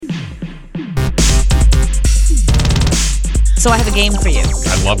So I have a game for you.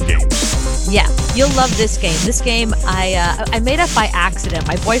 I love games. Yeah, you'll love this game. This game I made up by accident.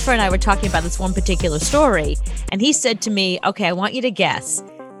 My boyfriend and I were talking about this one particular story, and he said to me, okay, I want you to guess.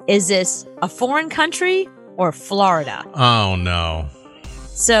 Is this a foreign country or Florida? Oh, no.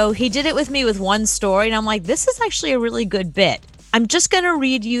 So he did it with me with one story, and I'm like, this is actually a really good bit. I'm just going to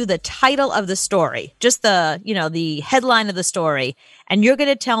read you the title of the story, just the headline of the story, and you're going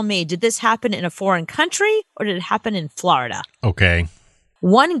to tell me, did this happen in a foreign country or did it happen in Florida? Okay.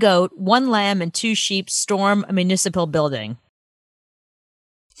 1 goat, 1 lamb, and 2 sheep storm a municipal building.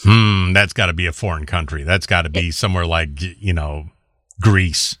 That's got to be a foreign country. That's got to be somewhere like,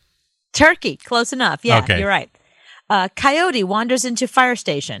 Greece. Turkey, close enough. Yeah, Okay. You're right. Coyote wanders into fire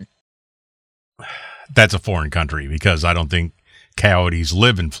station. That's a foreign country because I don't think coyotes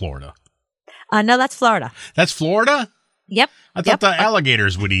live in Florida. No, that's Florida. That's Florida? Yep. I thought the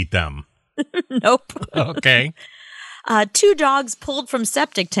alligators would eat them. Nope. Okay. 2 dogs pulled from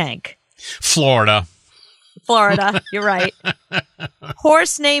septic tank. Florida. Florida, you're right.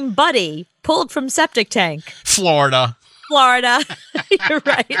 Horse named Buddy pulled from septic tank. Florida. Florida, you're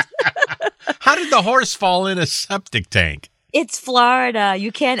right. How did the horse fall in a septic tank? It's Florida.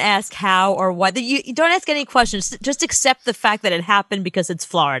 You can't ask how or what. You don't ask any questions. Just accept the fact that it happened because it's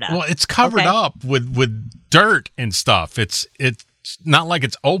Florida. Well, it's covered up with dirt and stuff. It's not like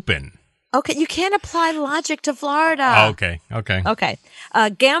it's open. Okay, you can't apply logic to Florida. Okay. Okay.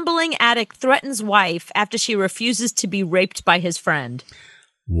 Gambling addict threatens wife after she refuses to be raped by his friend.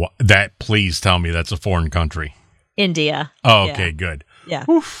 Please tell me that's a foreign country. India. Oh, okay, good. Yeah.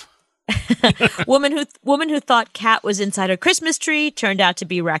 Oof. Woman who thought cat was inside her Christmas tree turned out to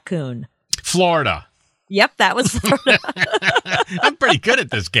be raccoon. Florida. Yep, that was Florida. I'm pretty good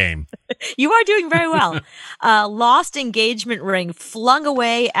at this game. You are doing very well. Lost engagement ring flung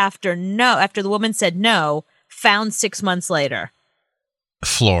away after the woman said no, found 6 months later.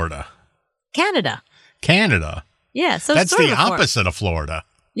 Florida. Canada. Yeah, so that's sort the of opposite of Florida.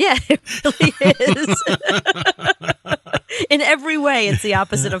 Yeah, it really is. In every way, it's the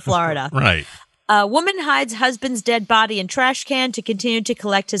opposite of Florida. Right. Woman hides husband's dead body in trash can to continue to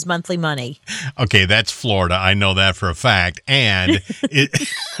collect his monthly money. Okay, that's Florida. I know that for a fact. And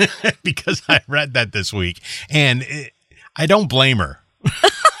because I read that this week. And I don't blame her.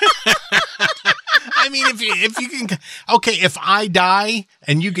 I mean, if you can... Okay, if I die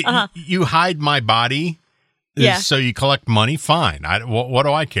and you hide my body... Yeah. So you collect money? Fine. What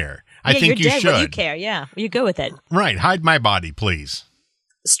do I care? I think you're you dead. should. Well, you care, yeah. You go with it. Right. Hide my body, please.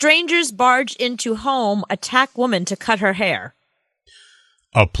 Strangers barge into home, attack woman to cut her hair.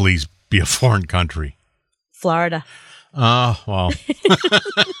 Oh, please be a foreign country. Florida. Oh, well.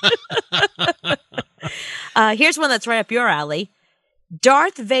 Here's one that's right up your alley.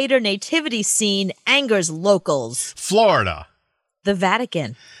 Darth Vader nativity scene angers locals. Florida. The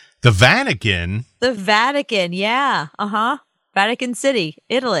Vatican. The Vatican? The Vatican, yeah. Vatican City,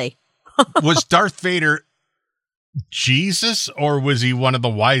 Italy. Was Darth Vader Jesus or was he one of the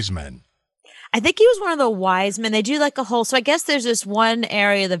wise men? I think he was one of the wise men. They do like a whole... So I guess there's this one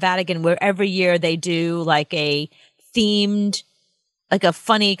area of the Vatican where every year they do like a themed, like a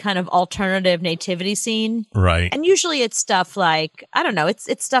funny kind of alternative nativity scene. Right. And usually it's stuff like, I don't know,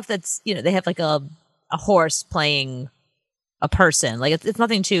 it's stuff that's, they have like a horse playing a person. Like it's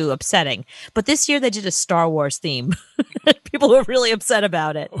nothing too upsetting. But this year they did a Star Wars theme. People were really upset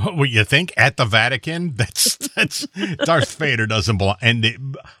about it. What you think at the Vatican? That's Darth Vader doesn't belong.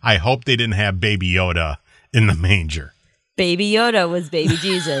 And I hope they didn't have Baby Yoda in the manger. Baby Yoda was baby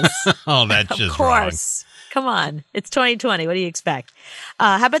Jesus. Oh, that's just of course. Wrong. Come on. It's 2020. What do you expect?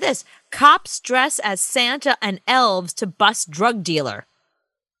 How about this? Cops dress as Santa and elves to bust drug dealer.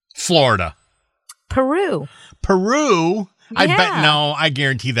 Florida. Peru. Yeah. I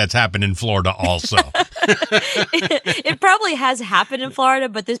guarantee that's happened in Florida also. It probably has happened in Florida,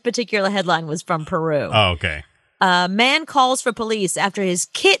 but this particular headline was from Peru. Oh, okay. Man calls for police after his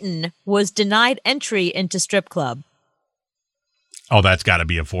kitten was denied entry into strip club. Oh, that's got to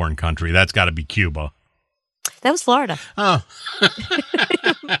be a foreign country. That's got to be Cuba. That was Florida. Oh.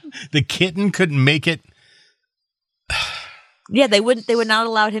 The kitten couldn't make it. Yeah, they would not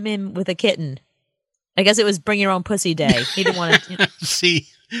allow him in with a kitten. I guess it was bring your own pussy day. He didn't want to. See,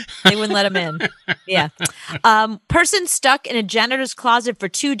 They wouldn't let him in. Yeah. Person stuck in a janitor's closet for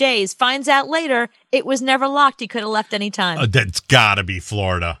 2 days finds out later it was never locked. He could have left any time. That's got to be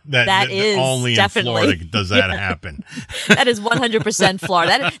Florida. That is only definitely. in Florida does that happen. That is 100%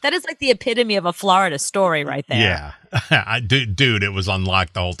 Florida. That is like the epitome of a Florida story right there. Yeah. Dude, it was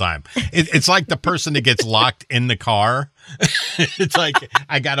unlocked the whole time. It's like the person that gets locked in the car. It's like,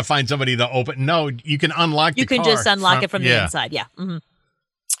 I got to find somebody to open. No, you can unlock the car. You can just unlock it from the inside. Yeah.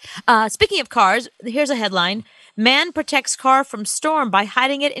 Mm-hmm. Speaking of cars, here's a headline. Man protects car from storm by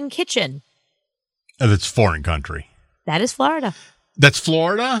hiding it in kitchen. Oh, that's foreign country. That is Florida. That's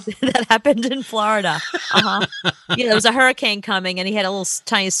Florida? That happened in Florida. There was a hurricane coming, and he had a little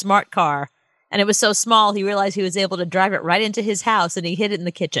tiny smart car. And it was so small, he realized he was able to drive it right into his house, and he hid it in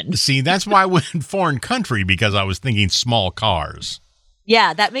the kitchen. See, that's why I went foreign country, because I was thinking small cars.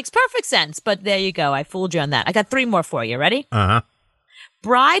 Yeah, that makes perfect sense. But there you go. I fooled you on that. I got 3 more for you. Ready? Uh-huh.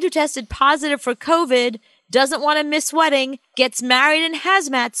 Bride who tested positive for COVID doesn't want to miss wedding, gets married in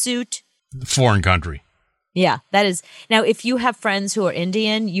hazmat suit. Foreign country. Yeah, that is. Now, if you have friends who are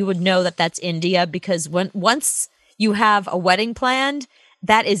Indian, you would know that that's India, because once you have a wedding planned,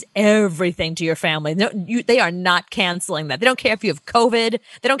 that is everything to your family. They are not canceling that. They don't care if you have COVID.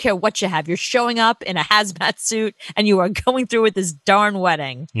 They don't care what you have. You're showing up in a hazmat suit and you are going through with this darn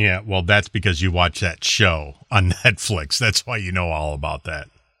wedding. Yeah, well, that's because you watch that show on Netflix. That's why you know all about that.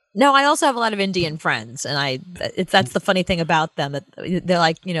 No, I also have a lot of Indian friends, and that's the funny thing about them. That they're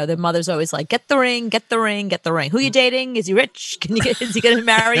like, their mother's always like, get the ring, get the ring, get the ring. Who are you dating? Is he rich? Is he going to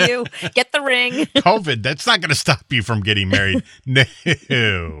marry you? Get the ring. COVID, that's not going to stop you from getting married.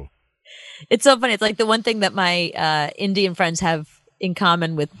 No. It's so funny. It's like the one thing that my Indian friends have in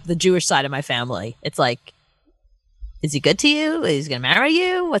common with the Jewish side of my family. It's like, is he good to you? Is he going to marry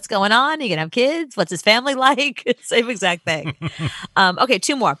you? What's going on? Are you going to have kids? What's his family like? Same exact thing. Okay,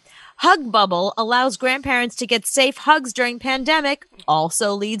 2 more. Hug bubble allows grandparents to get safe hugs during pandemic.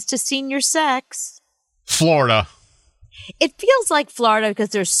 Also leads to senior sex. Florida. It feels like Florida because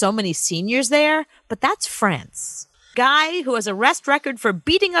there's so many seniors there, but that's France. Guy who has a arrest record for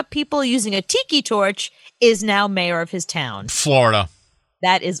beating up people using a tiki torch is now mayor of his town. Florida.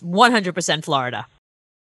 That is 100% Florida.